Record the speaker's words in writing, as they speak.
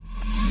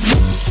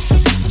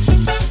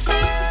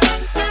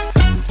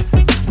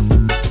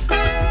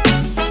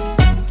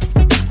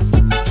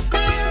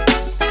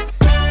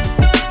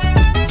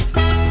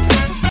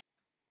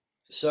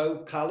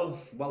So, Callum,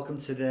 welcome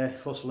to the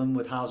Hustling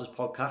with Houses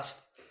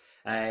podcast.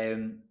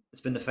 It's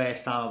been the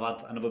first time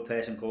I've had another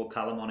person called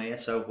Callum on here,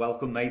 so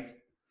welcome, mate.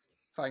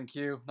 Thank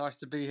you. Nice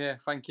to be here.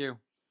 Thank you.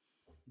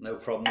 No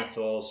problem at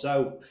all.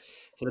 So,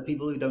 for the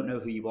people who don't know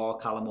who you are,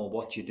 Callum, or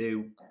what you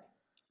do,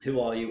 who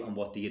are you and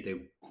what do you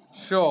do?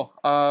 Sure.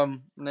 My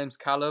name's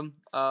Callum.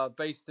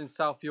 Based in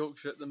South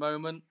Yorkshire at the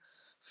moment.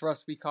 For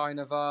us, we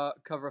kind of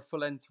cover a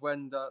full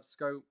end-to-end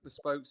scope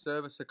bespoke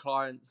service to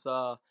clients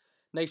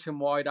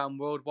nationwide and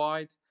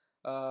worldwide.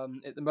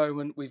 At the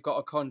moment, we've got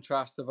a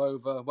contrast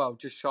of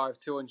just shy of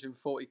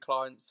 240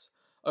 clients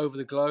over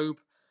the globe.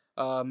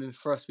 And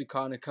for us, we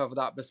kind of cover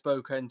that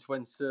bespoke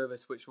end-to-end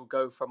service, which will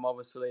go from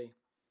obviously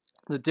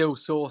the deal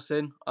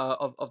sourcing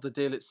of the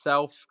deal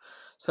itself.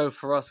 So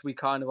for us, we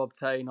kind of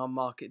obtain off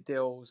market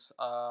deals,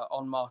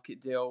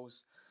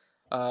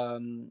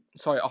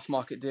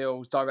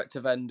 direct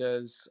to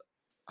vendors,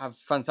 have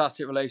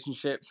fantastic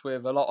relationships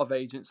with a lot of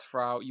agents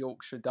throughout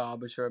Yorkshire,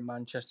 Derbyshire, and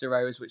Manchester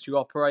areas which we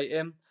operate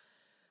in.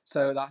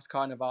 So that's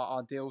kind of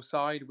our deal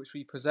side, which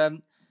we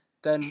present.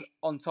 Then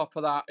on top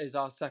of that is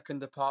our second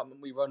department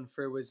we run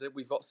through is that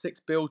we've got 6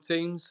 build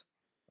teams.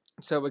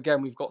 So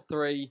again, we've got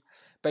 3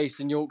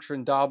 based in Yorkshire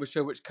and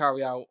Derbyshire, which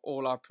carry out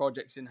all our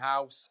projects in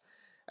house,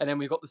 and then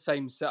we've got the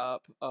same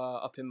setup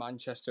up in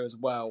Manchester as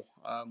well,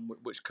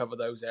 which cover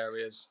those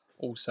areas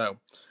also.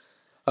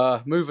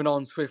 Moving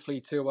on swiftly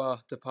to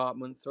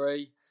Department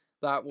 3,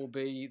 that will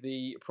be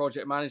the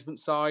project management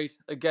side.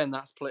 Again,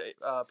 that's pretty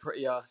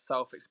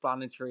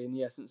self-explanatory in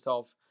the essence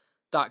of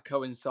that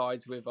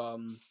coincides with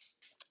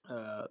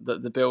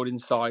the building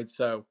side.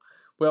 So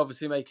we're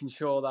obviously making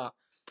sure that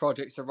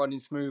projects are running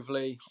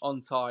smoothly, on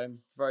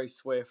time, very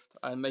swift,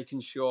 and making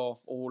sure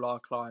all our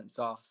clients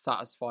are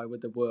satisfied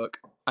with the work.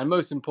 And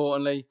most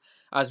importantly,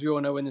 as we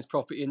all know in this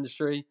property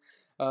industry,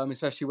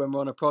 especially when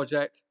we're on a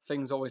project,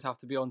 things always have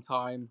to be on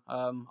time.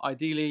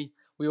 Ideally,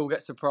 we all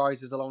get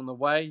surprises along the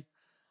way.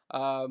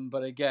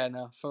 But again,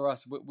 for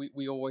us,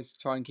 we always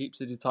try and keep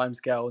to the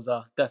timescales,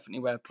 definitely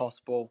where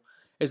possible,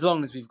 as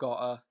long as we've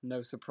got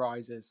no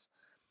surprises.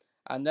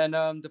 And then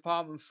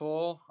Department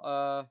 4,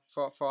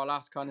 for our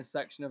last kind of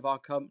section of our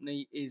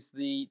company, is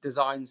the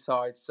design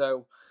side.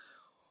 So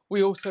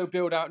we also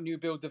build out new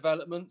build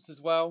developments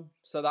as well.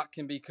 So that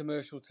can be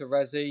commercial to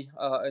resi,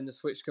 and the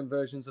switch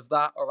conversions of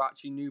that are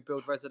actually new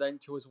build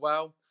residential as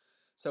well.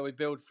 So we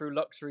build through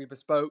luxury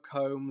bespoke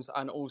homes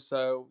and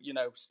also,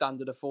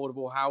 standard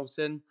affordable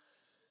housing.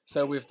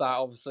 So with that,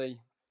 obviously,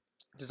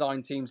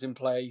 design teams in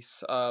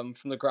place from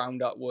the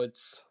ground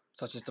upwards,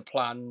 such as the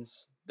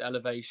plans, the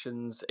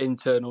elevations,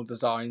 internal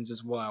designs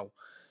as well.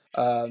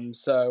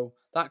 So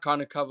that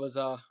kind of covers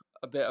a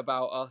bit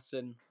about us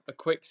and a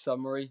quick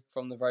summary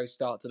from the very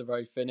start to the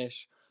very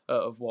finish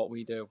of what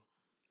we do.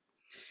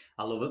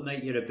 I love it,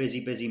 mate. You're a busy,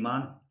 busy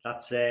man.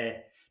 That's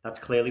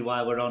clearly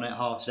why we're on at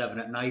 7:30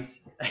 at night.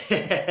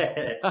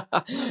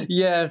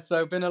 Yeah,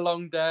 so been a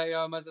long day.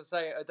 As I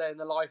say, a day in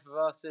the life of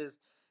us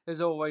is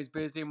always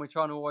busy, and we're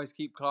trying to always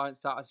keep clients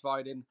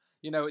satisfied. And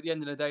at the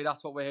end of the day,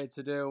 that's what we're here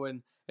to do.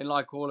 And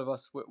like all of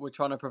us, we're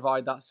trying to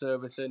provide that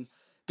service and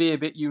be a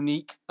bit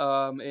unique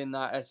in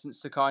that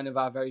essence to kind of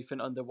have everything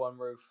under one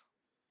roof.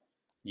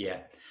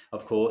 Yeah,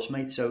 of course,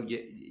 mate. So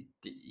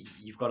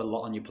you've got a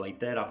lot on your plate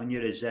there, haven't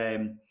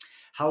you?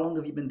 How long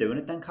have you been doing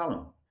it then,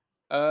 Callum?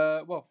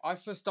 Well, I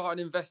first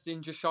started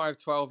investing just shy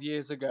of 12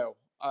 years ago.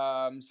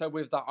 So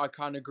with that, I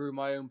kind of grew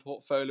my own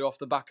portfolio off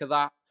the back of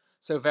that.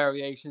 So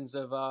variations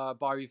of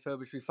buy,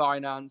 refurbish,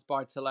 refinance,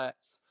 buy to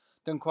lets.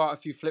 Done quite a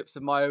few flips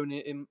of my own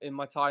in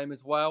my time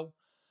as well.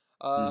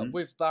 Hmm.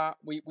 With that,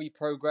 we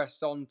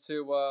progressed on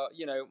to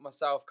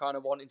myself kind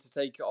of wanting to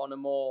take it on a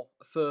more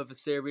further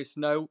serious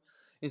note.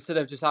 Instead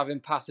of just having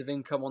passive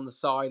income on the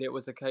side, it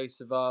was a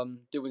case of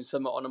doing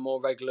something on a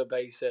more regular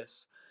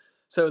basis.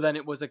 So then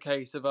it was a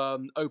case of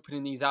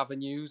opening these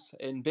avenues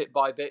in bit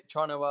by bit,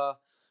 trying to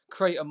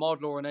create a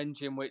model or an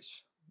engine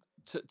which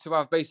to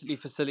have basically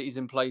facilities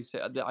in place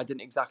that I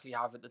didn't exactly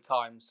have at the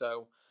time.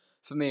 So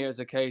for me, it was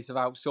a case of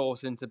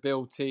outsourcing to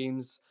build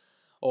teams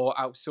or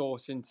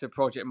outsourcing to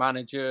project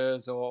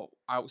managers or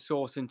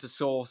outsourcing to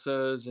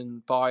sourcers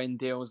and buying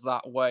deals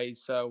that way.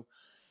 So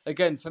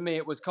again, for me,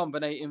 it was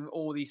combining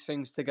all these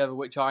things together,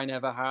 which I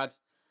never had.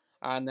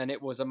 And then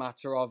it was a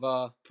matter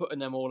of putting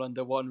them all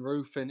under one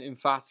roof and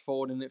fast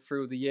forwarding it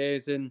through the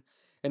years. And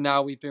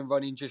now we've been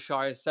running just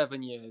shy of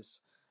 7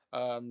 years.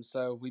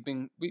 So we've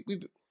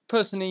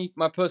personally,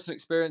 my personal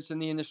experience in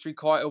the industry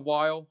quite a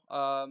while.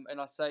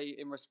 And I say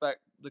in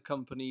respect the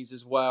companies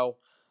as well.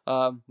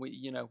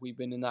 We've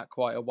been in that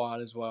quite a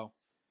while as well.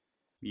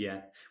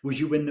 Yeah. Was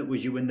you in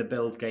the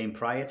build game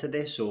prior to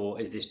this,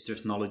 or is this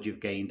just knowledge you've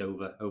gained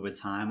over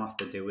time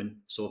after doing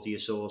sort of your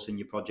source and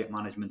your project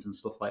management and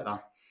stuff like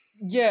that?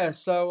 Yeah,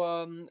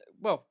 so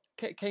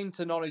came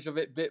to knowledge of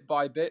it bit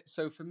by bit.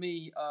 So for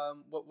me,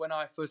 when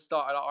I first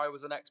started, I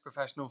was an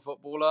ex-professional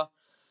footballer.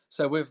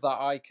 So with that,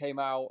 I came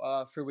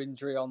out through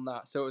injury on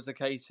that. So it was a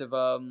case of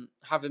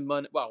having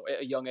money. Well,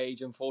 at a young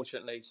age,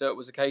 unfortunately. So it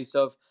was a case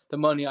of the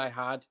money I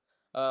had.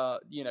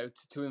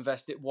 to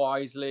invest it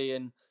wisely.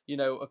 And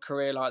a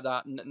career like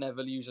that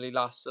never usually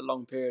lasts a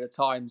long period of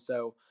time.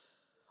 So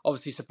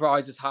obviously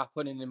surprises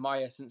happen, and in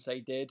my essence they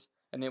did.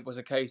 And it was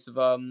a case of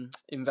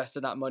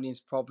investing that money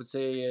into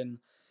property, and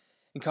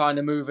kind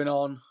of moving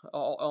on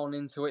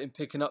into it and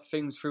picking up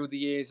things through the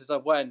years as I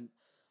went.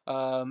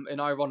 And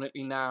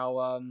ironically now,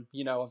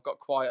 I've got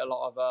quite a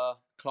lot of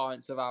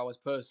clients of ours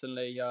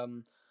personally,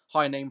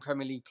 high name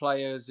Premier League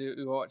players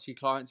who are actually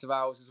clients of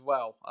ours as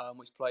well,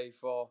 which play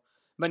for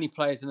many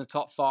players in the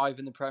top five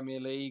in the Premier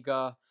League.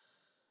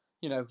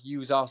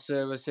 Use our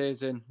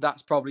services, and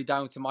that's probably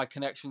down to my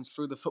connections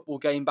through the football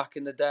game back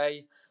in the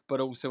day. But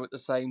also at the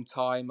same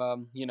time,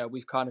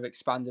 we've kind of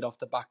expanded off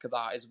the back of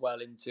that as well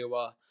into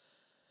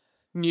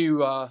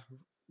new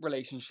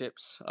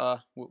relationships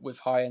with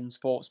high end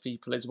sports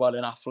people as well,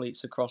 and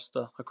athletes across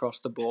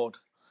the board.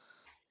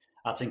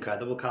 That's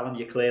incredible, Callum.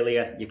 You're clearly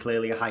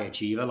a high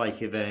achiever.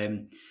 Like if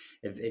you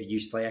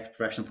used to play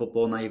professional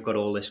football, now you've got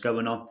all this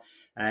going on.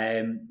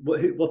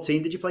 What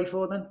team did you play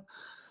for then?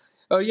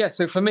 Oh yeah,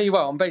 so for me,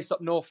 well, I'm based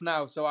up north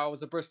now. So I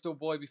was a Bristol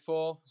boy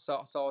before. So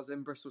I was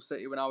in Bristol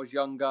City when I was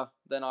younger.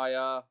 Then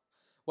I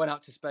went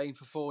out to Spain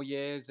for 4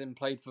 years and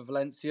played for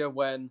Valencia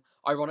when,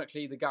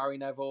 ironically, the Gary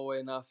Neville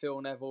and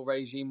Phil Neville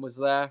regime was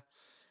there.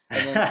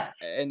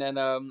 And then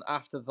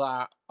after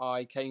that,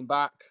 I came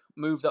back,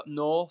 moved up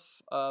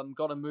north,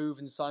 got a move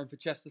and signed for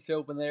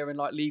Chesterfield when they were in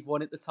like League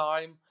One at the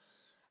time,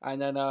 and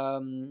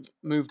then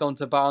moved on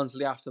to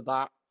Barnsley after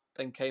that.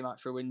 Then came out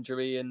through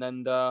injury, and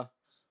then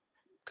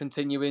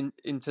continuing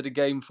into the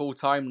game full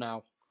time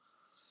now.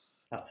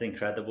 That's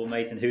incredible,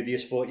 mate. And who do you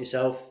support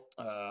yourself?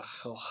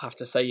 I'll have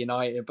to say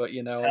United, but I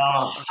can't.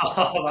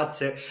 Oh, I've had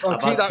two. I'll I've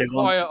keep had that two on.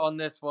 quiet on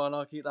this one.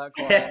 I'll keep that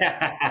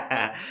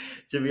quiet.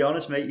 To be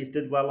honest, mate, you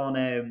did well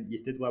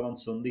on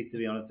Sunday. To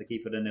be honest, to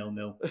keep it a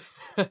 0-0,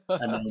 a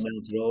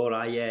 0-0 draw.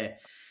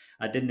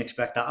 I didn't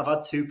expect that. I've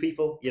had two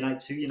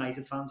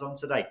United fans on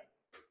today,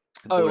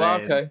 Oh, but wow,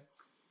 okay.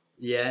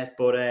 yeah,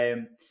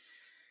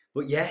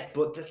 but yeah,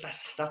 but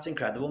that's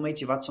incredible,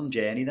 mate. You've had some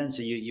journey then.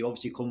 So you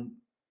obviously come.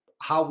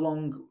 How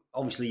long?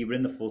 Obviously, you were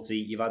in the footy.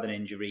 You've had an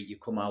injury. You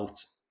come out.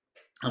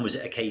 And was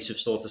it a case of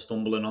sort of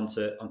stumbling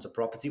onto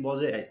property?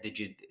 Was it?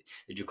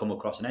 Did you come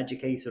across an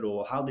educator,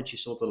 or how did you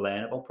sort of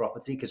learn about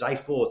property? Because I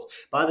thought,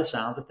 by the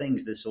sounds of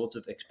things, the sort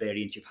of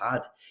experience you've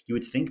had, you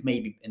would think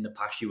maybe in the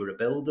past you were a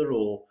builder,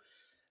 or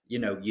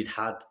you'd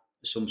had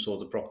some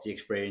sort of property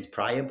experience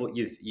prior, but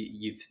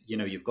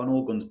you've gone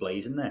all guns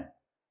blazing there.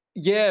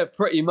 Yeah,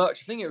 pretty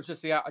much. I think it was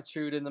just the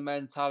attitude and the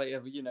mentality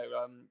of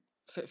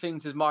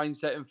things as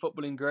mindset in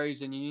football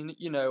engraves, and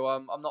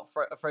I'm not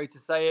afraid to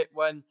say it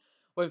when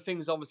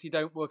things obviously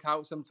don't work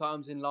out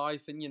sometimes in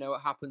life, and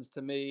it happens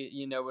to me,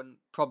 and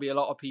probably a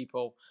lot of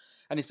people,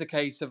 and it's a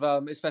case of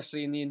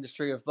especially in the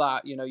industry of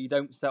that, you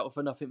don't settle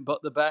for nothing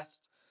but the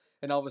best,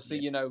 and obviously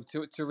Yeah,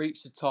 to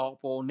reach the top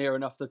or near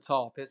enough the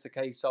top, it's a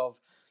case of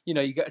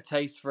you get a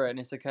taste for it, and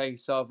it's a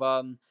case of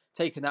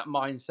taking that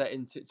mindset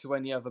into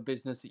any other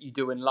business that you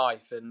do in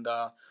life, and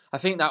I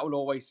think that will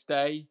always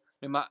stay.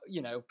 No matter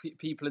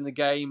people in the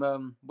game,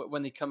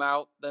 when they come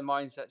out, their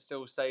mindset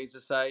still stays the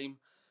same,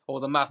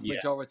 or the mass yeah,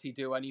 majority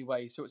do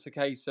anyway. So it's a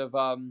case of,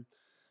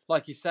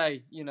 like you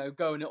say,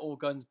 going at all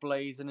guns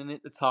blazing, and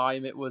at the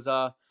time it was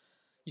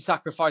you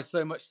sacrifice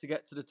so much to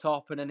get to the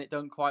top, and then it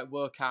don't quite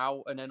work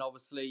out, and then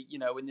obviously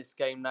in this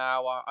game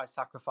now, I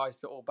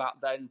sacrificed it all back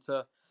then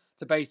to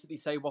basically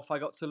say what have I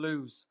got to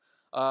lose.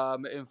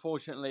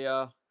 Unfortunately,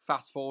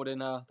 fast forward in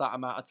that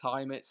amount of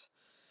time, it's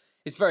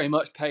very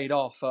much paid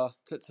off,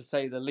 to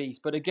say the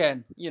least. But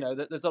again,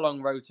 there's a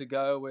long road to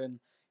go, and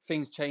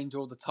things change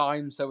all the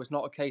time. So it's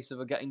not a case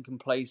of getting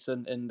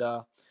complacent and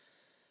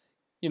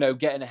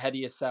getting ahead of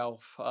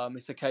yourself.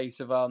 It's a case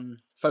of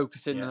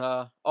focusing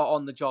yeah.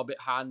 on the job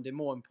at hand, and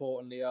more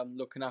importantly,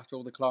 looking after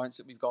all the clients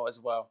that we've got as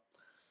well.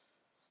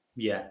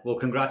 Yeah, well,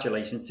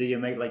 congratulations to you,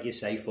 mate. Like you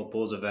say,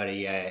 football's a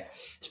very,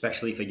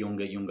 especially for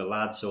younger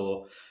lads,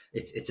 or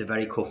it's a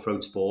very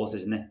cutthroat sport,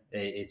 isn't it?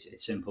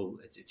 It's simple.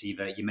 It's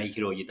either you make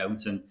it or you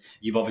don't, and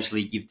you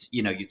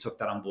took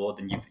that on board,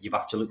 and you've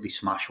absolutely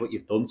smashed what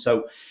you've done.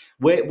 So,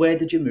 where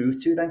did you move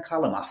to then,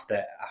 Callum?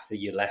 After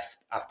you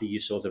left, after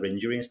your sort of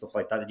injury and stuff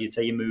like that, did you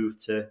say you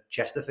moved to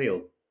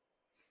Chesterfield?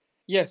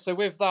 Yeah, so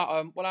with that,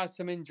 well, I had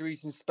some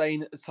injuries in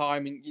Spain at the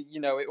time, and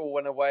it all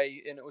went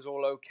away, and it was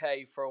all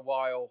okay for a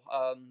while.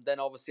 Then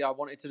obviously I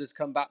wanted to just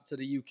come back to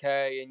the UK,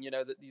 and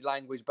the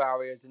language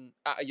barriers, and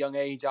at a young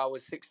age I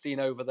was 16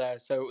 over there,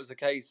 so it was a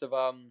case of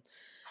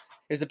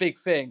it was a big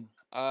thing,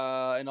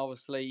 and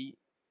obviously,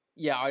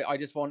 yeah, I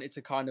just wanted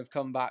to kind of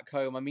come back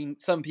home. I mean,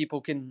 some people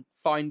can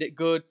find it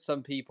good,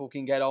 some people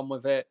can get on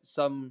with it,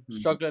 some Mhm.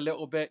 struggle a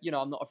little bit.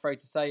 I'm not afraid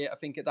to say it. I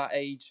think at that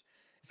age,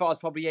 if I was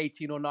probably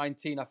 18 or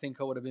 19, I think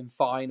I would have been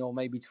fine, or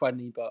maybe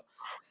 20. But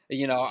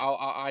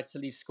I had to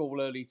leave school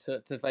early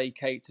to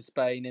vacate to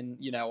Spain, and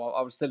I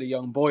was still a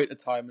young boy at the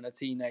time and a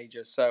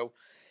teenager, so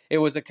it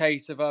was a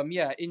case of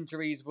yeah,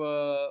 injuries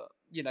were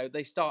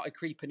they started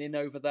creeping in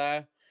over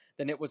there.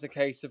 Then it was a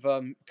case of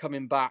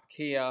coming back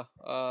here.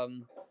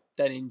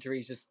 Then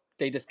injuries just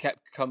they just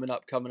kept coming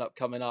up,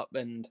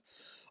 and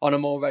on a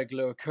more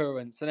regular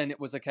occurrence. And then it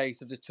was a case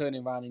of just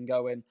turning around and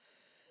going,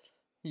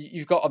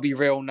 you've got to be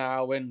real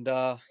now, and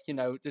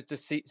just to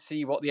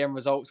see what the end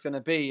result's going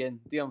to be. And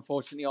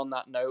unfortunately, on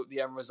that note,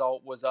 the end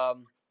result was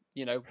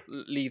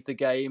leave the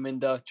game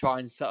and try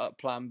and set up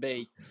Plan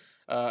B,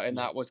 and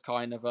Yeah. that was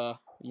kind of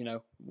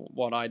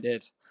what I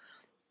did.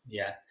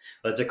 Yeah,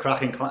 well, it's a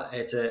cracking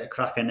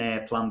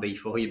Plan B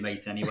for you,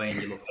 mate. Anyway, and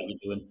you look like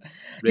you're doing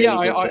Yeah,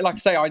 really good. I like I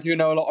say, I do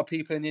know a lot of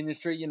people in the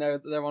industry.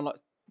 They're on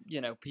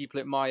people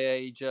at my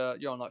age,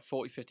 you're on like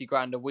 40, 50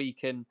 grand a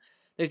week, and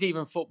there's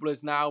even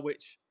footballers now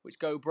which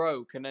go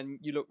broke, and then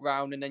you look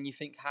round and then you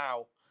think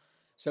how.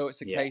 So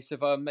it's a Yeah, case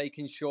of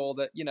making sure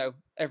that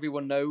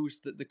everyone knows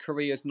that the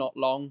career's not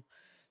long.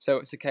 So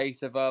it's a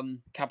case of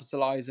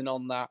capitalizing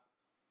on that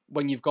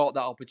when you've got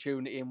that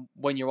opportunity and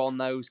when you're on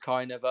those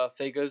kind of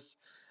figures.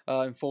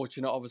 I'm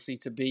fortunate, obviously,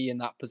 to be in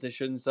that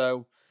position.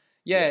 So,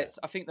 yeah, yeah,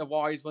 I think the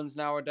wise ones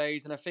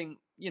nowadays, and I think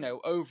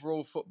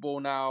overall football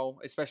now,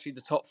 especially the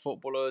top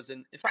footballers,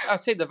 and in fact, I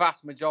say the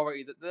vast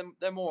majority, that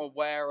they're more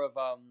aware of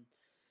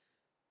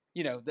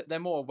they're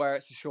more aware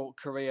it's a short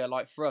career.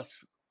 Like for us,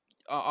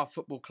 our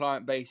football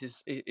client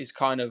base is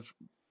kind of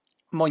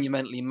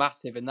monumentally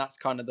massive, and that's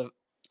kind of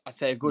I'd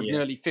say a good yeah,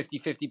 nearly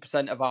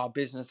 50% of our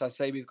business. I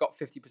say we've got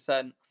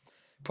 50%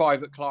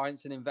 private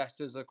clients and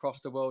investors across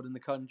the world and the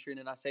country, and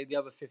then I say the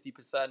other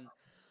 50%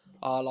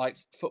 are like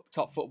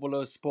top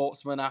footballers,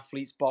 sportsmen,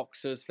 athletes,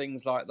 boxers,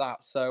 things like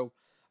that. So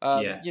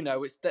yeah,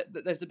 it's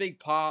there's a big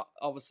part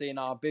obviously in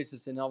our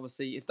business, and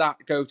obviously if that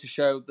go to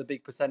show the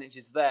big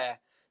percentages there,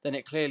 then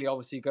it clearly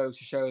obviously goes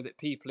to show that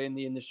people in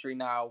the industry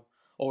now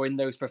or in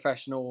those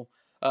professional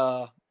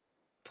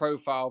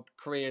profile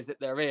careers that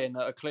they're in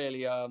are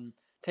clearly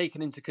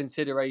taking into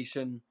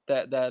consideration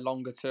their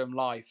longer term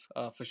life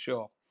for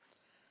sure.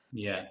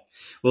 yeah.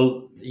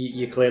 Well,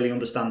 you clearly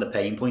understand the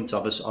pain points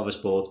of a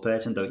sports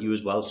person, don't you,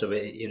 as well? So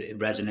it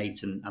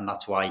resonates, and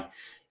that's why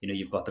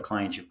you've got the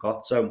clients you've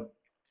got. So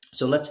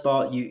let's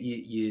start.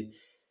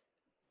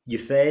 Your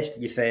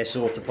first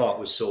sort of part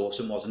was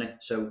sourcing, wasn't it?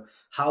 So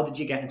how did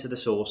you get into the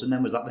sourcing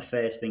then? Was that the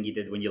first thing you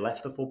did when you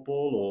left the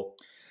football, or?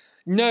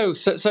 No,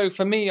 so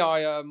for me,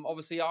 I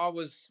obviously I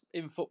was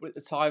in football at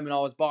the time, and I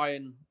was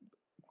buying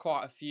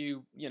quite a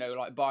few,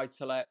 like buy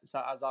to lets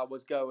as I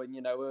was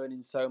going,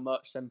 earning so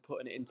much, then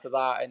putting it into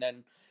that, and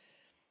then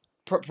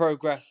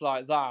progress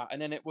like that. And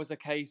then it was a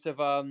case of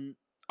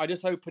I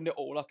just opened it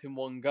all up in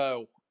one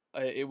go.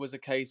 It was a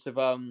case of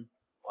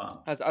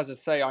Wow. as I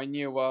say, I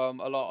knew a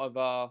lot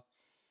of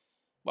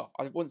well,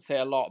 I wouldn't say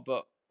a lot,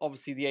 but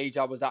obviously the age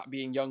I was at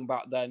being young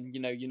back then,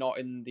 you're not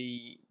in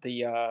the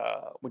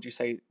would you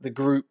say the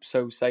group,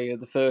 so say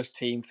the first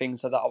team,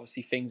 things like that.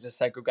 Obviously things are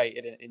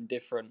segregated in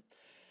different.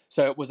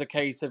 So it was a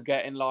case of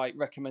getting like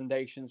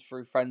recommendations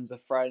through friends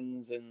of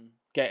friends and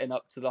getting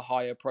up to the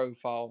higher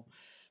profile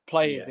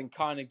players Yeah. and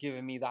kind of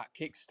giving me that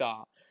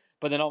kickstart.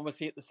 But then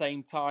obviously at the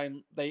same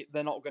time, they're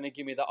not going to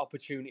give me that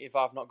opportunity if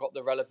I've not got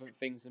the relevant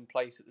things in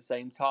place at the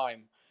same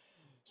time.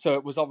 So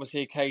it was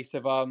obviously a case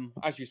of,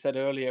 as you said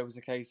earlier, it was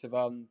a case of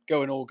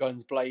going all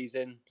guns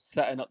blazing,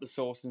 setting up the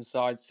sourcing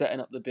side, setting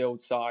up the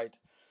build side,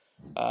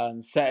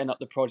 and setting up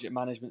the project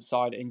management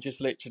side, and just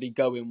literally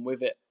going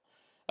with it.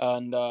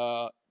 And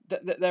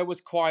there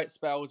was quiet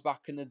spells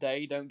back in the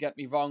day. Don't get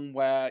me wrong,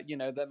 where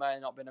there may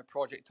not have been a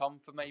project on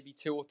for maybe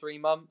 2 or 3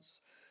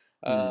 months.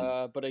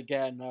 Mm. But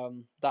again,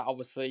 that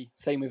obviously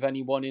same with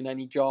anyone in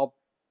any job,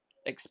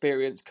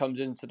 experience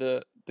comes into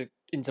the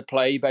into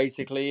play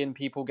basically, and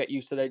people get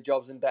used to their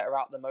jobs and better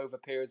at them over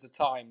periods of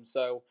time.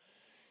 So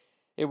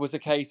it was a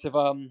case of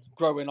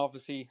growing,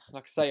 obviously,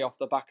 like I say, off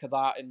the back of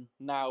that, and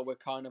now we're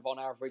kind of on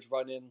average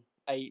running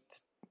eight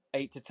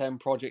to 10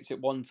 projects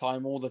at one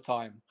time all the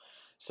time.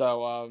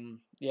 So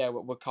yeah,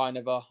 we're kind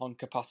of on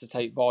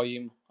capacitate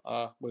volume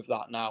with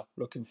that now.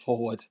 Looking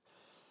forward.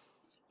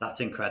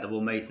 That's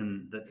incredible, mate.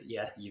 And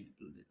yeah, you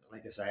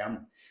like I say,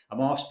 I'm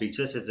half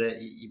speechless.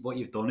 What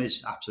you've done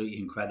is absolutely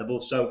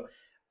incredible. So,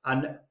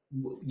 and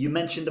you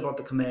mentioned about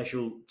the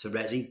commercial to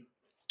resi.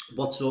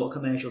 What sort of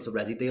commercial to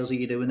resi deals are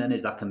you doing then?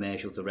 Is that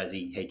commercial to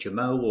resi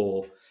HMO,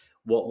 or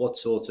what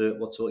sort of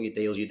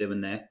deals are you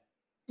doing there?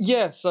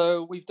 Yeah,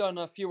 so we've done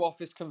a few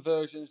office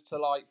conversions to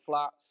like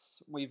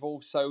flats. We've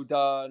also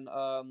done,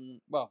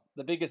 well,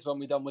 the biggest one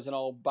we done was an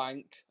old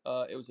bank.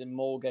 It was in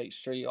Moorgate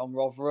Street on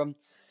Rotherham.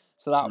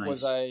 So that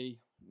was Nice.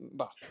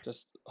 well,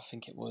 just I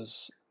think it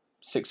was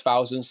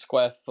 6,000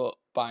 square foot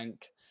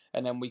bank,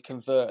 and then we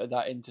converted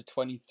that into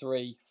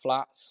 23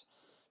 flats.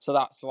 So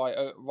that's right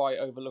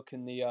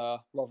overlooking the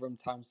Rotherham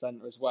town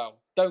centre as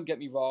well. Don't get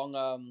me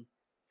wrong,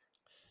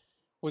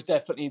 was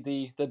definitely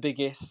the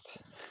biggest,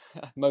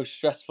 most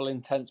stressful,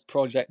 intense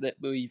project that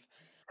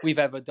we've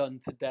ever done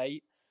to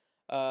date.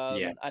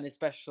 Yeah, And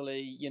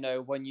especially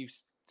when you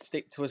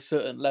stick to a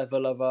certain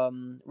level of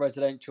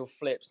residential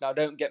flips. Now,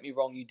 don't get me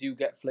wrong, you do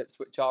get flips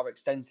which are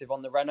extensive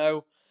on the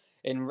reno.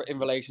 In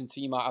relation to,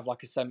 you might have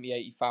like a 70,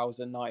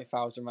 80,000,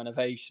 90,000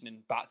 renovation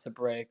and back to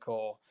brick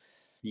or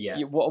yeah,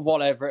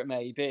 whatever it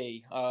may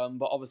be.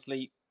 But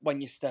obviously when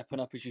you're stepping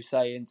up, as you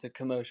say, into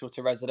commercial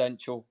to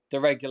residential, the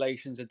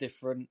regulations are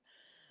different.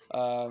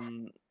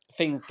 Um,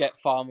 Things get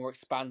far more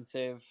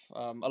expansive.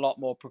 A lot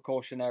more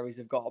precautionaries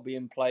have got to be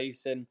in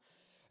place, and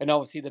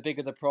obviously the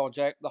bigger the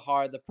project, the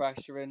higher the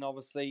pressure, and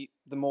obviously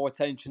the more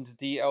attention to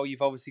detail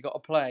you've obviously got to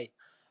play,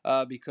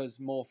 because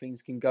more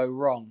things can go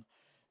wrong.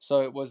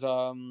 So it was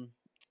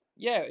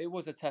yeah, it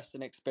was a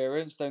testing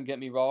experience, don't get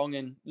me wrong,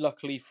 and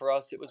luckily for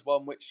us, it was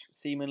one which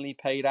seemingly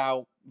paid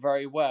out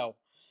very well.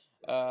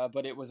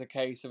 But it was a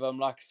case of,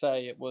 like I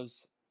say, it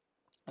was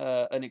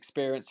an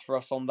experience for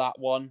us on that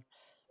one.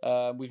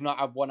 We've not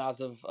had one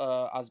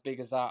as big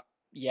as that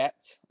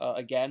yet,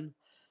 again.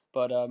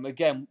 But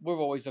again, we're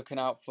always looking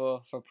out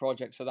for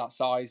projects of that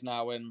size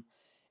now, and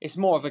it's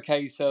more of a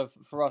case of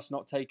for us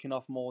not taking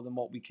off more than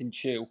what we can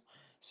chew.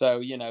 So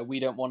we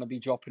don't want to be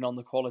dropping on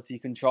the quality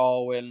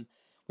control, and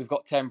we've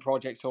got 10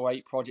 projects or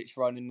 8 projects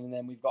running, and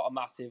then we've got a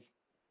massive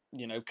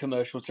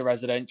commercial to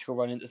residential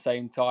running at the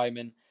same time,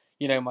 and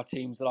my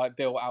teams are like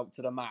built out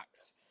to the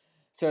max.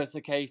 So it's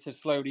a case of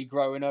slowly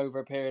growing over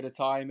a period of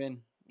time,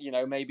 and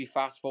maybe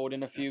fast forward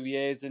in a few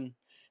years and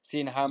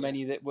seeing how Yeah.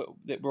 many that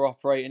were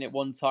operating at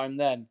one time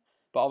then.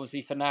 But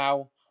obviously for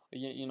now,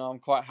 I'm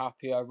quite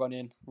happy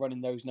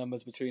running those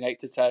numbers between 8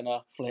 to 10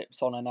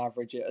 flips on an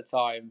average at a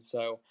time.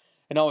 So,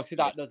 and obviously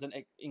Yeah. that doesn't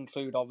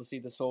include obviously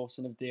the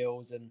sourcing of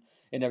deals and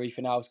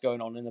everything else going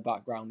on in the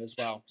background as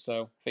well.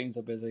 So things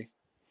are busy.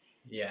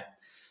 Yeah.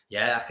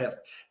 Yeah, I could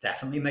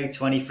definitely make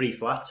 23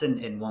 flats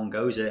in one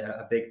go is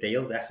a big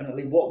deal,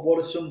 definitely. What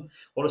are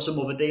some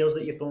other deals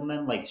that you've done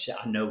then? Like,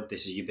 I know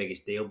this is your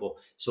biggest deal, but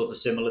sort of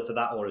similar to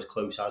that or as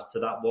close as to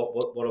that.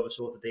 What other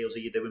sort of deals are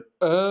you doing?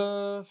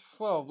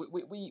 Well,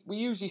 we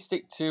usually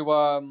stick to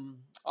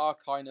our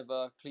kind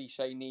of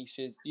cliche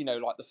niches,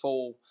 like the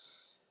full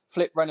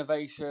flip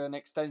renovation,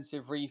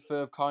 extensive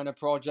refurb kind of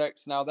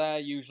projects. Now they're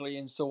usually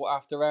in sought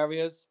after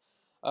areas.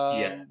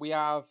 Yeah. We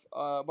have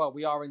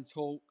we are in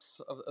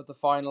talks of the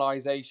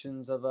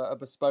finalisations of a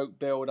bespoke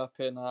build up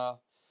in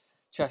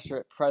Cheshire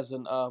at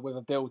present, with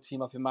a build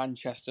team up in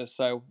Manchester.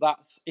 So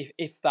that's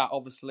if that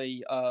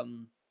obviously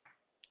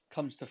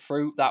comes to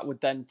fruit, that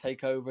would then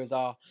take over as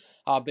our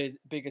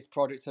biggest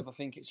project of, I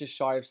think it's just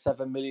shy of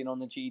 7 million on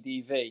the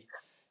GDV.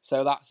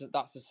 So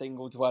that's a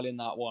single dwell in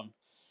that one.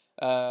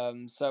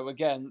 So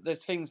again,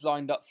 there's things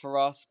lined up for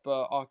us,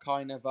 but our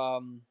kind of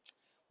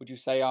would you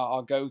say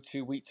our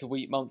go-to week to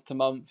week, month to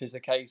month is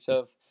a case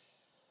of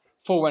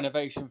full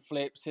renovation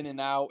flips in and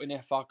out, and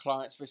if our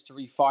clients wish to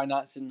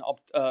refinance and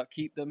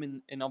keep them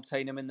and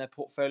obtain them in their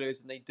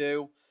portfolios, and they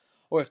do,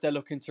 or if they're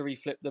looking to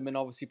reflip them and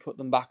obviously put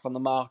them back on the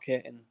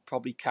market and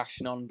probably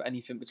cashing on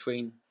anything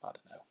between, I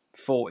don't know,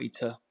 40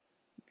 to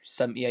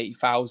 70,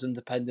 80,000,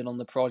 depending on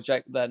the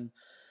project, then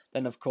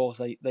of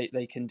course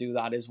they can do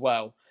that as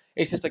well.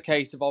 It's just a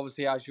case of,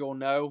 obviously, as you'll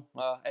know,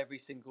 every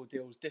single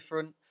deal is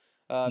different.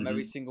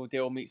 Every Hmm. single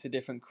deal meets a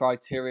different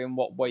criteria and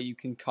what way you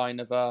can kind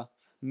of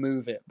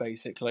move it,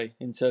 basically,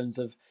 in terms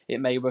of it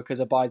may work as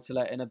a buy to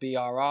let in a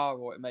BRR,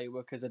 or it may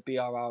work as a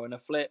BRR and a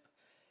flip.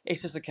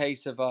 It's just a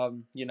case of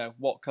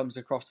what comes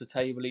across the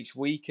table each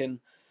week and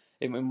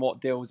in what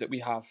deals that we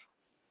have.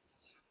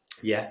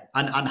 Yeah.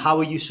 And how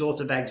are you sort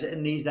of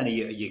exiting these then? Are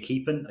you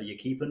keeping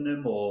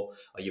them or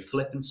are you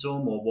flipping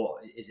some or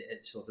what is it?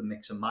 It's sort of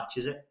mix and match,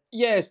 is it?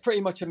 Yeah, it's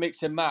pretty much a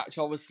mix and match.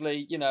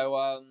 Obviously,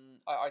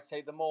 I'd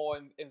say the more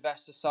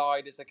investor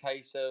side is a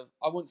case of,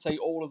 I wouldn't say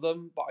all of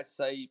them, but I'd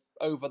say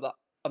over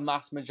a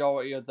mass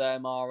majority of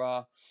them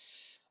are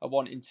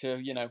wanting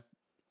to,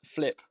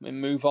 flip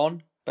and move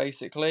on,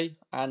 basically.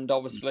 And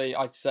obviously,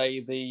 I'd say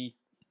the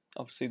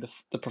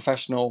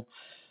professional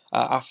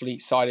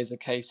athlete side is a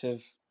case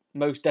of,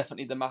 most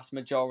definitely the mass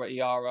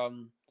majority are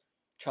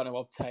trying to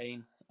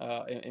obtain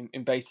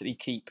and basically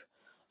keep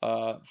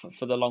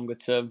for the longer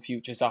term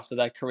futures after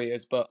their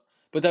careers. But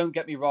don't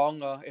get me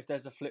wrong, if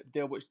there's a flip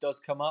deal which does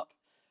come up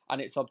and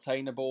it's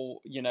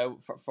obtainable,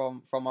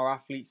 from our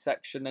athlete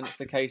section, then it's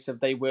a case of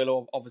they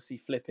will obviously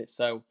flip it.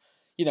 So,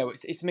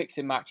 it's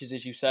mixing matches,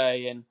 as you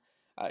say, and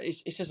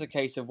it's just a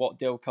case of what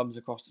deal comes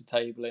across the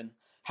table and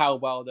how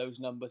well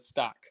those numbers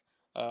stack.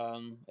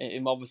 And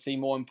obviously,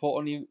 more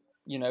importantly,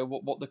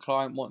 what the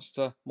client wants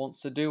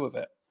to do with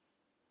it.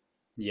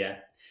 Yeah.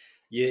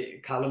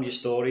 Callum, your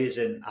story is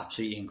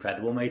absolutely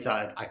incredible, mate.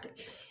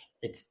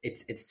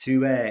 It's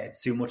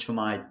too much for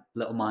my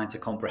little mind to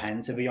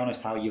comprehend. To be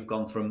honest, how you've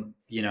gone from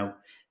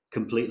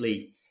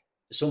completely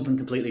something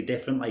completely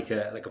different, like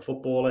a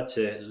footballer,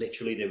 to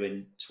literally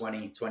doing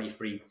 20,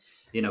 23,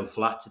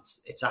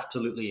 flats. It's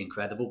absolutely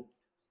incredible.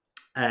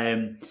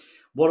 Um,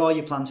 what are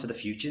your plans for the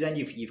future? Then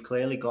you've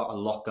clearly got a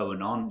lot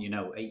going on.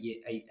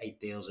 Eight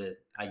deals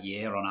a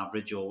year on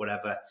average, or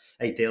whatever.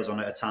 8 deals on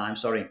at a time.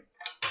 Sorry.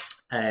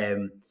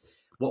 Um,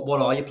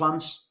 what are your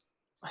plans?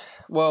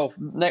 Well,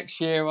 next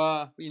year,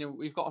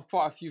 we've got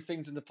quite a few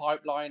things in the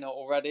pipeline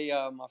already.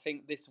 I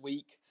think this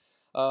week,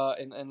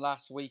 and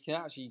last week, and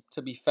actually,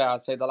 to be fair,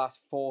 I'd say the last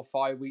 4 or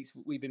 5 weeks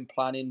we've been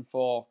planning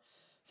for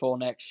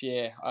next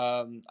year.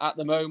 At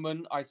the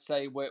moment, I'd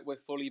say we're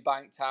fully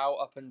banked out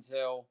up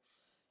until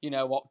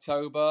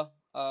October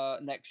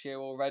next year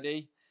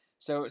already.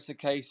 So it's a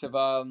case of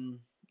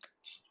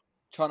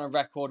trying to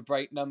record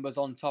break numbers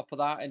on top of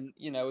that. And,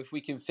 if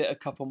we can fit a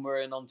couple more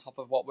in on top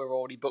of what we're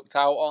already booked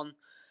out on,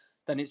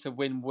 then it's a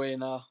win-win,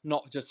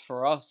 not just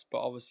for us, but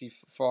obviously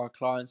for our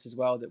clients as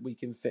well, that we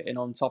can fit in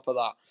on top of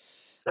that.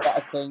 But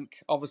I think,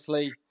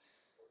 obviously,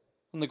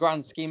 in the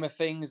grand scheme of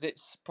things,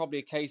 it's probably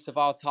a case of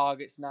our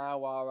targets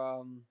now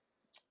are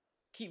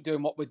keep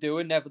doing what we're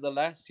doing.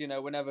 Nevertheless,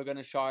 we're never going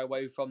to shy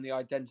away from the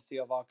identity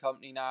of our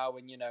company now.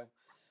 And,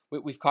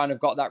 we've kind of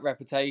got that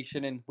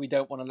reputation and we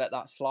don't want to let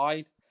that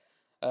slide.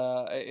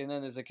 And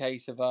then there's a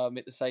case of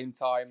at the same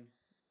time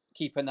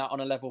keeping that on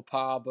a level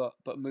par,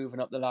 but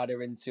moving up the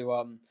ladder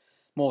into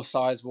more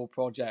sizable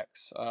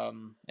projects,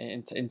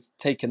 and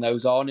taking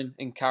those on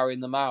and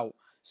carrying them out.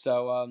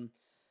 So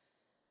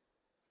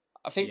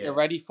I think we're Yeah,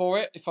 ready for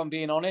it, if I'm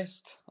being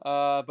honest.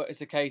 But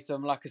it's a case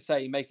of, like I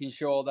say, making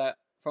sure that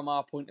from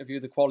our point of view,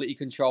 the quality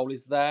control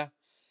is there,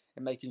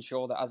 and making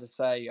sure that, as I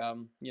say,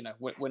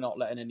 we're not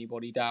letting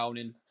anybody down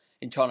in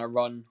trying to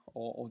run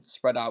or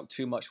spread out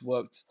too much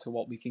work to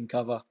what we can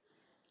cover.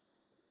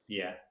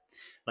 yeah.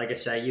 Like I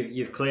say,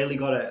 you've clearly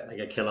got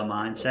a killer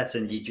mindset,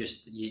 and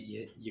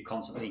you're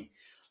constantly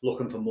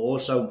looking for more.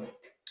 So,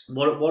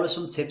 what are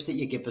some tips that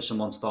you give for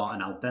someone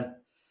starting out then,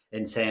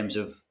 in terms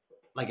of,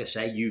 like I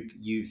say, you've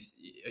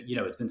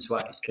it's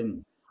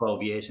been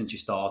 12 years since you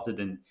started,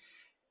 and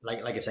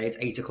like I say, it's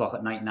 8 o'clock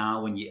at night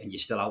now, and you're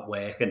still out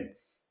working.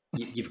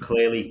 You've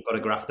clearly got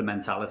a grafter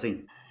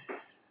mentality.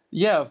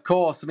 Yeah, of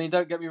course. I mean,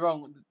 don't get me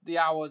wrong. The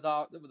hours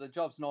are the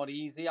job's not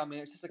easy. I mean,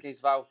 it's just a case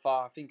of how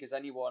far. I think as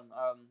anyone,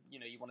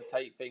 you want to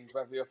take things.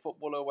 Whether you're a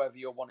footballer, whether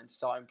you're wanting to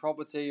start in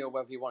property, or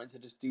whether you're wanting to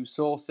just do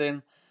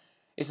sourcing,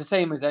 it's the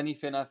same as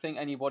anything. I think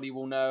anybody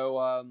will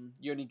know.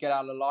 You only get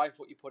out of life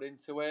what you put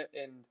into it,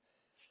 and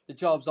the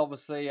job's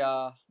obviously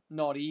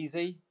not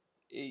easy.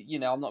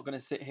 I'm not going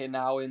to sit here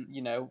now and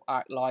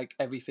act like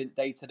everything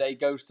day to day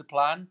goes to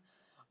plan,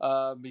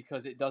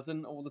 because it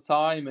doesn't all the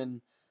time, and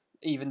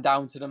even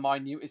down to the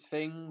minutest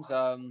things,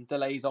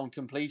 delays on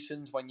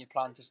completions when you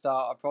plan to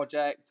start a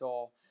project,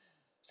 or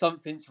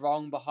something's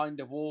wrong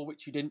behind a wall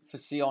which you didn't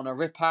foresee on a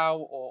rip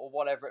out, or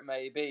whatever it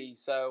may be.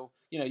 So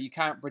you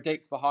can't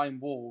predict behind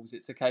walls.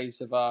 It's a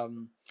case of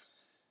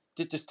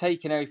just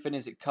taking everything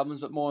as it comes,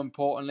 but more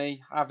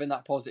importantly, having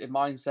that positive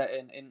mindset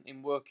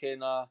in working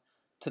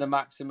to the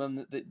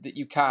maximum that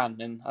you can.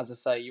 And as I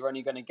say, you're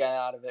only going to get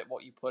out of it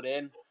what you put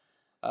in.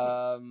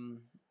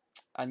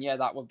 And yeah,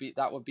 that would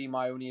be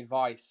my only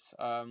advice.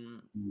 That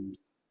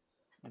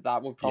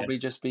would Yeah. probably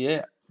just be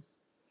it.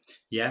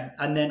 Yeah,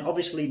 and then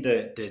obviously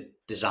the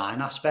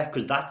design aspect,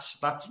 because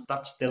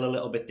that's still a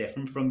little bit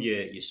different from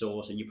your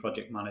source and your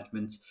project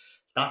management.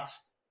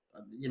 That's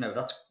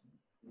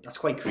that's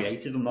quite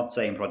creative. I'm not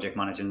saying project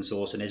managing and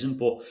sourcing isn't,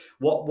 but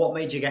what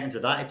made you get into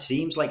that? It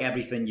seems like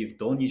everything you've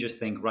done, you just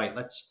think, right,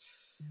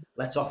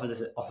 let's offer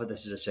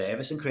this as a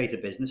service and create a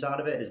business out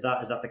of it. Is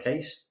that the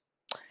case?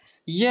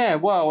 Yeah,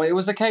 well, it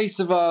was a case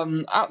of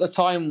at the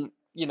time,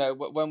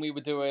 when we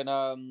were doing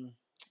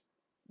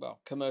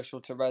commercial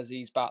to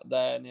resis back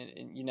then,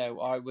 and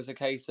I was a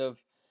case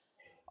of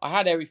I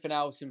had everything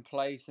else in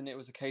place, and it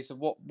was a case of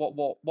what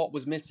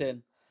was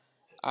missing.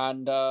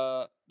 And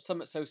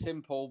something so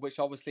simple, which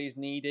obviously is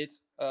needed.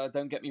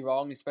 Don't get me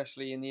wrong,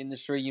 especially in the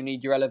industry, you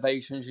need your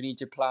elevations, you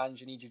need your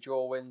plans, you need your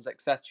drawings,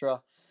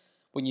 etc.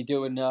 When you're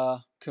doing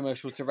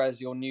commercial to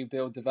resi or new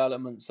build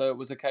development. So it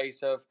was a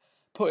case of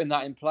putting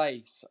that in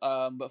place.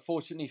 But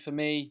fortunately for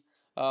me,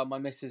 my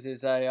missus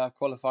is a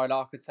qualified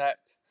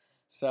architect.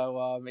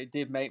 So it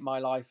did make my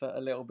life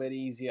a little bit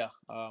easier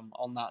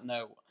on that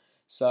note.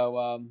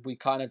 So we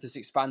kind of just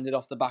expanded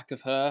off the back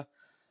of her.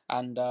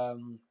 And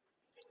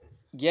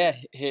yeah,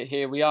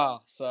 here we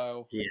are.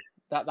 So Yeah,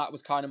 that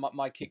was kind of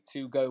my kick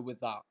to go with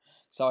that.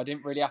 So I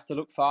didn't really have to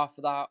look far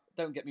for that.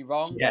 Don't get me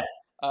wrong. yeah.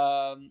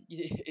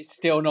 It's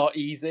still not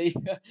easy,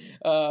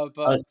 I but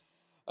was,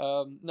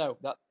 no,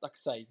 that like I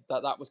say,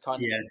 that was kind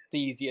of yeah, the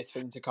easiest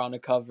thing to kind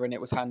of cover, and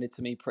it was handed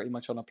to me pretty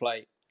much on a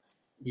plate.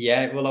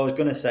 yeah. Well, I was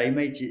going to say,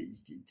 mate.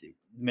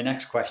 My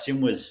next question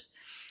was,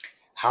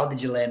 how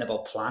did you learn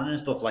about planning and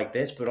stuff like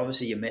this? But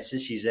obviously, your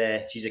missus, she's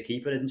a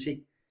keeper, isn't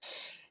she?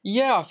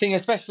 Yeah, I think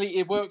especially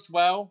it works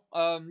well.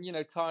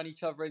 Tying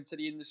each other into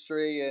the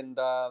industry, and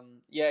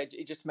yeah,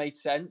 it just made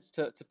sense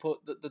to put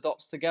the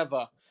dots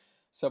together.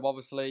 So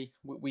obviously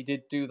we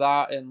did do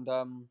that, and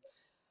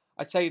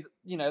I'd say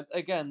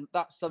again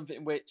that's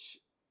something which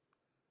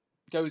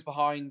goes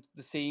behind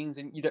the scenes,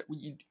 and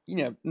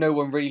no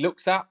one really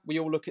looks at. We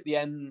all look at the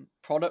end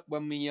product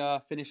when we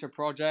finish a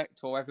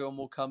project, or everyone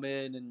will come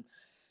in, and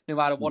no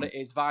matter what Mm. it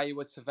is,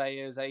 valuers,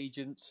 surveyors,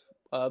 agents,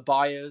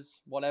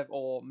 buyers, whatever,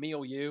 or me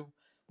or you,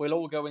 we'll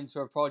all go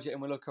into a project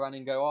and we'll look around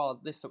and go, oh,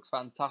 this looks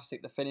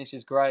fantastic, the finish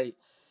is great.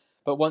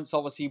 But once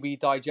obviously we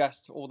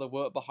digest all the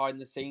work behind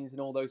the scenes and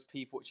all those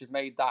people which have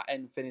made that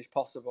end finish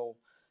possible,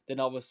 then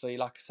obviously,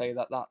 like I say,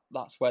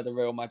 that's where the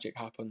real magic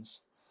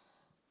happens.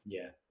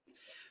 Yeah,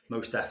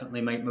 most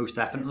definitely, mate. Most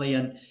definitely,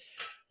 and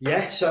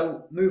yeah.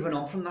 So moving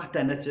on from that,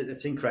 then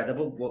it's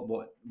incredible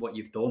what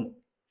you've done.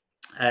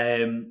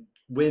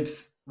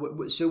 With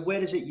So where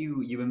is it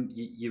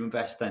you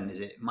invest then? Is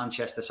it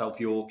Manchester, South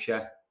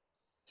Yorkshire?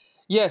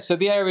 Yeah, so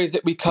the areas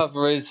that we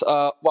cover is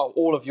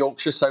all of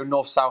Yorkshire, so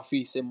north, south,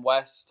 east, and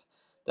west.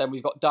 Then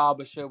we've got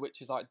Derbyshire,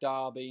 which is like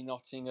Derby,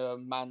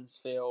 Nottingham,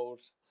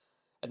 Mansfield,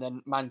 and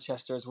then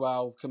Manchester as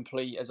well,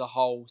 complete as a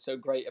whole. So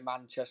Greater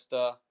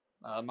Manchester,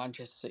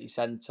 Manchester City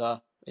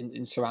Centre,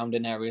 in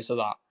surrounding areas of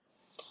that.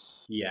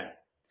 Yeah.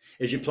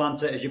 Is your plan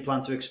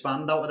to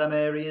expand out of them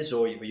areas,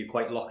 or are you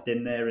quite locked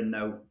in there and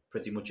know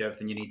pretty much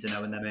everything you need to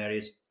know in them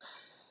areas?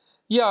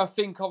 Yeah, I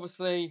think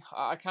obviously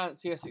I can't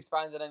see us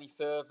expanding any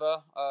further.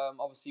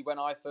 Obviously, when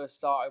I first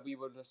started, we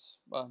were just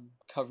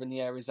covering the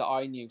areas that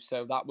I knew,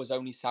 so that was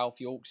only South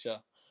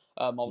Yorkshire.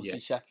 Yeah. Obviously,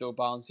 Sheffield,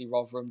 Barnsley,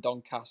 Rotherham,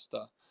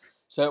 Doncaster.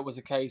 So it was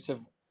a case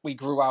of we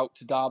grew out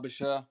to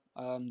Derbyshire,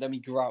 then we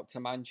grew out to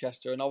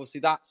Manchester, and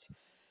obviously that's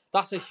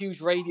a huge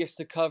radius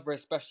to cover,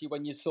 especially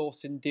when you're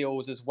sourcing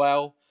deals as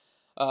well.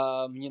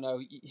 You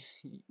know,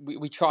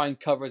 we try and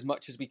cover as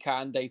much as we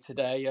can day to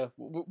day.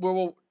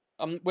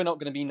 We're not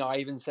going to be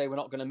naive and say we're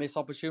not going to miss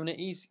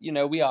opportunities. You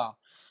know, we are.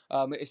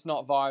 It's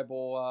not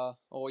viable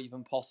or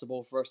even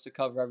possible for us to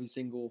cover every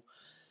single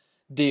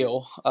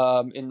deal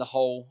in the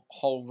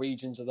whole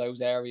regions of those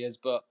areas.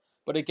 But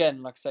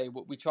again, like I say,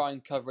 we try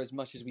and cover as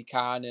much as we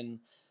can, and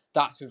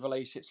that's with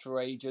relationships for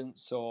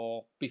agents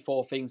or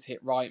before things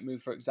hit right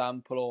move, for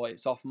example, or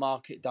it's off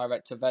market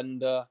direct to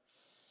vendor,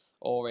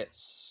 or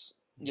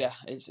Yeah.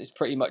 it's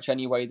pretty much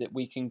any way that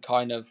we can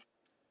kind of,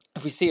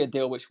 if we see a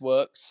deal which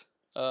works,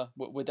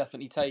 we'll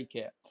definitely take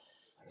it.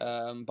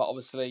 But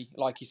obviously,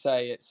 like you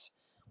say,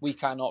 we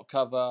cannot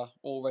cover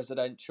all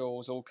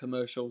residentials, all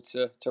commercial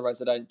to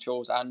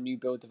residentials and new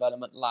build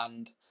development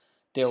land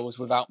deals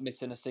without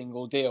missing a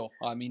single deal.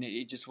 I mean,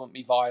 it just won't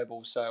be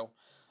viable. So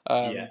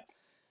Yeah.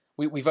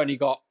 we've only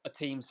got a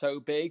team so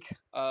big.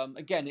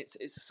 Again,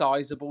 it's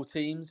sizable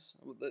teams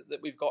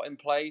that we've got in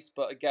place,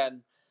 but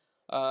again,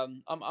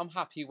 I'm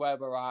happy where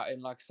we're at,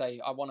 and like I say,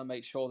 I want to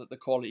make sure that the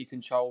quality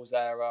controls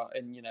there,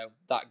 and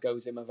that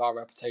goes in with our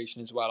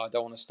reputation as well. I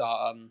don't want to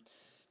start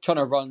trying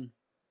to run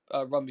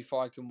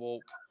before I can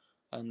walk,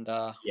 and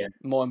Yeah.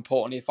 more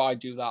importantly, if I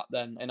do that,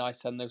 then and I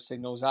send those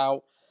signals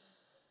out,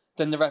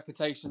 then the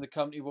reputation of the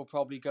company will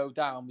probably go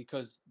down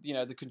because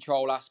the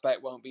control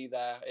aspect won't be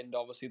there, and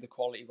obviously the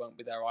quality won't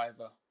be there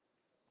either.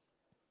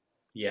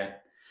 Yeah.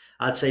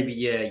 I'd say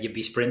you'd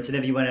be sprinting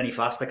if you went any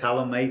faster,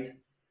 Callum, mate.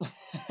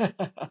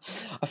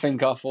 I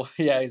think I thought,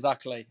 yeah,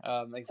 exactly,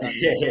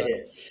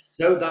 exactly.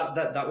 So, So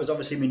that was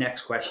obviously my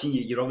next question.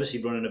 You're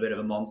obviously running a bit of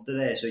a monster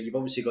there. So you've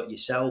obviously got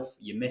yourself,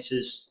 your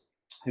missus,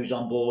 who's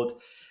on board,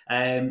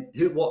 and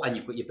you've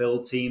got your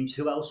build teams.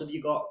 Who else have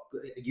you got?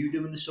 Are you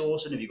doing the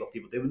sourcing? Have you got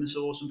people doing the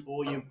sourcing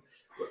for you?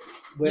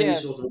 Where are you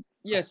sort yes, of?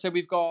 yeah. So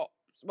we've got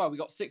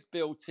 6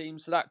 build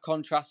teams, so that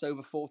contrasts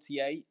over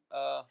 48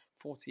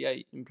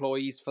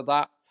 employees for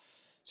that.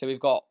 So we've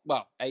got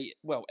eight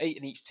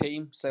in each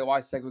team. So I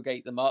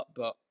segregate them up,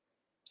 but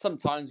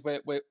sometimes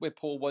we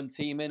pull one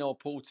team in or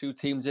pull 2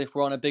 teams if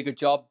we're on a bigger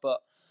job.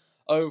 But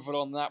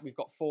overall on that, we've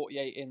got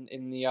 48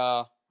 in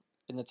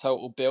the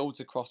total builds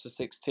across the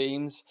 6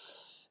 teams.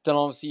 Then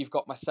obviously you've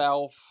got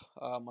myself,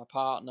 my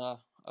partner,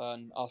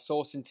 and our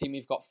sourcing team.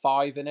 We've got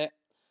 5 in it.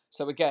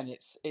 So again,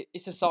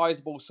 it's a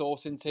sizable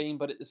sourcing team,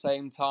 but at the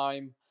same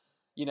time,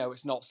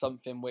 it's not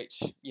something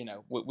which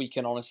we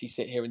can honestly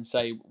sit here and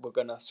say we're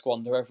going to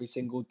squander every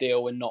single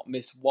deal and not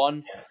miss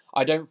one.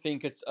 I don't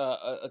think it's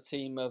a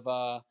team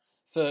of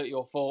 30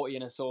 or 40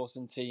 in a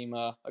sourcing team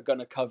are going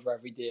to cover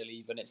every deal.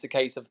 Even it's a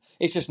case of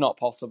it's just not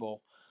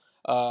possible.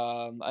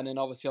 And then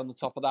obviously on the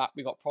top of that,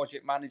 we got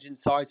project managing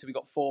side, so we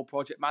got 4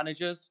 project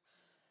managers,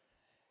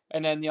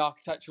 and then the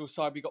architectural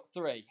side we got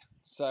 3.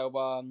 So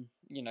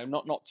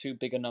not too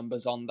big a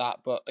numbers on that,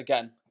 but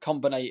again,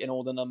 combining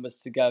all the numbers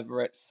together,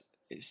 it's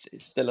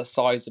still a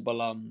sizable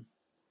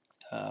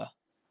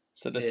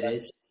sort of It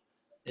is.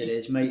 It deep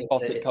is, mate.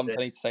 boutique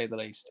company to say the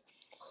least.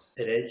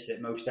 It is.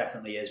 It most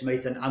definitely is,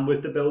 mate. And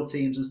with the build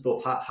teams and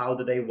stuff, how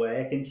do they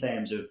work in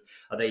terms of,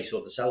 are they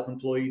sort of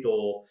self-employed,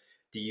 or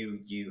do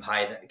you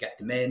hire them to get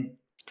them in,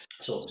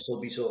 sort of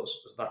subby, sort of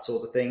that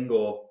sort of thing,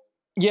 or?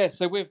 Yeah,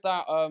 so with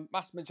that,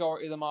 mass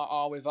majority of them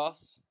are with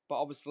us,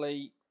 but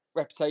obviously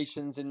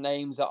reputations and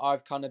names that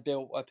I've kind of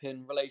built up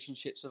in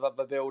relationships with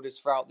other builders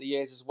throughout the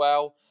years as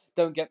well.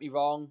 Don't get me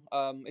wrong,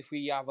 if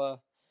we have a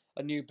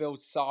new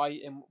build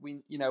site and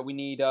we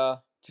need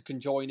to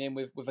conjoin in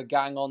with a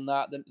gang on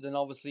that, then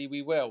obviously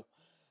we will.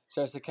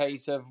 So it's a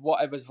case of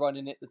whatever's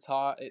running at the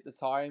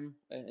time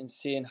and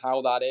seeing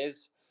how that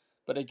is.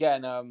 But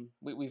again,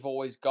 we've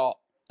always got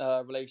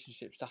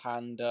relationships to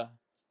hand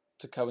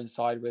to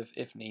coincide with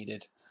if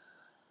needed.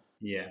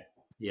 Yeah,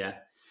 yeah.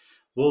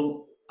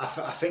 Well, I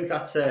think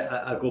that's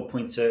a good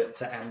point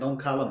to end on,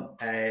 Callum.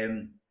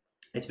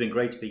 It's been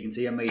great speaking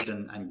to you, mate,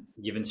 and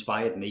you've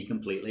inspired me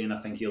completely, and I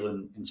think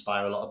you'll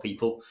inspire a lot of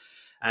people.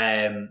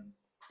 Um,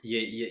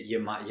 your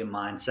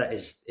mindset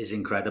is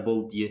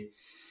incredible.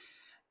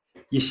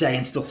 You're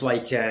saying stuff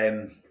like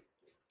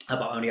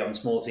about only having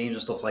small teams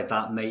and stuff like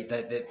that, mate.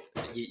 That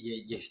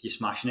you're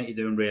smashing it. You're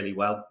doing really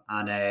well,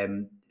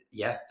 and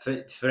yeah,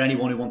 for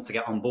anyone who wants to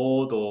get on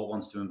board or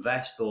wants to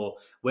invest, or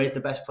where's the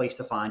best place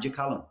to find you,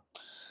 Callum?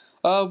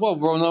 Well,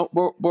 we're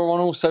on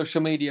all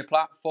social media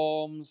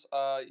platforms.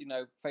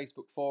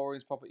 Facebook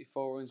forums, property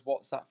forums,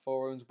 WhatsApp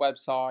forums,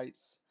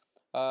 websites.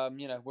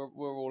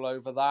 We're all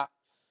over that.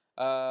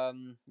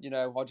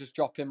 I'll just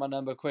drop in my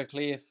number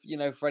quickly. If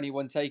for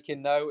anyone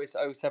taking note, it's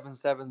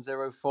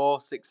 07704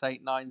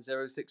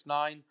 689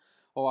 069,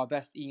 or our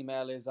best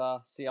email is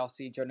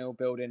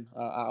crcgeneralbuilding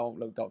at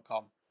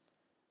outlook.com.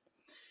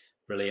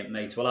 Brilliant,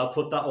 mate. Well, I'll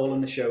put that all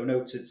in the show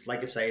notes. It's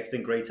like I say, it's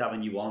been great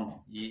having you on.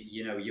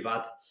 You've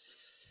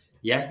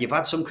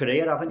had some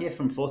career, haven't you,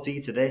 from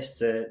footy to this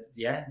to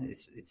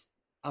it's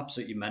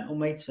absolutely mental,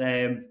 mate.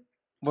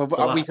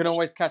 We can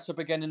always catch up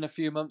again in a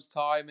few months'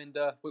 time, and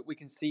we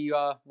can see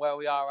where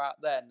we are at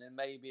then, and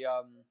maybe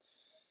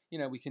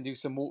we can do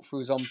some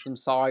walkthroughs on some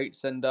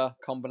sites and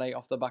combine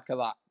off the back of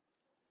that.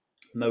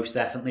 Most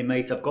definitely,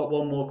 mate. I've got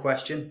one more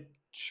question.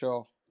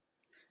 Sure.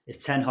 Is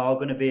Ten Hag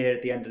going to be here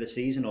at the end of the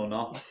season or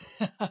not?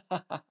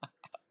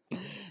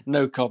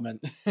 No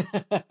comment.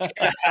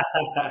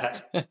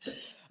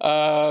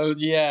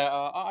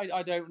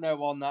 I don't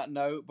know on that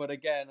note, but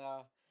again,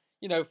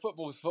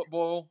 football's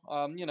football.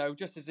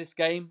 Just as this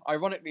game,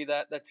 ironically,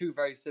 they're two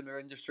very similar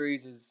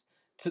industries as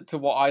to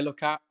what I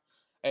look at.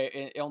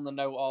 On the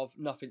note of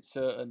nothing's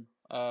certain.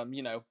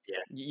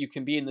 You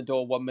can be in the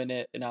door 1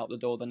 minute and out the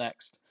door the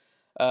next.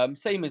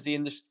 Same as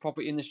the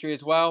property industry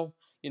as well.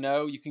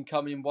 You can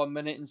come in 1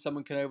 minute and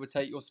someone can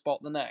overtake your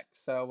spot the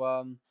next.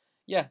 So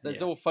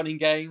there's all fun and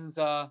games.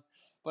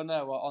 But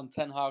no, on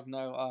Ten Hag,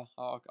 no,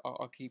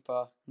 I'll keep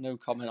no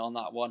comment on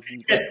that one.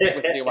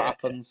 We'll see what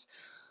happens.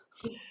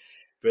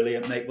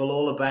 Brilliant, mate. Well,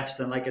 all the best.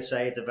 And like I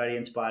say, it's a very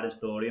inspiring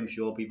story. I'm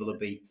sure people will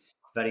be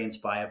very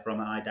inspired from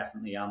it. I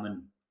definitely am.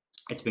 And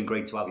it's been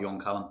great to have you on,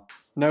 Callum.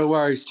 No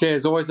worries.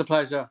 Cheers. Always a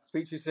pleasure.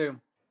 Speak to you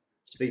soon.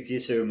 Speak to you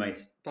soon,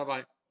 mate.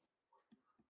 Bye-bye.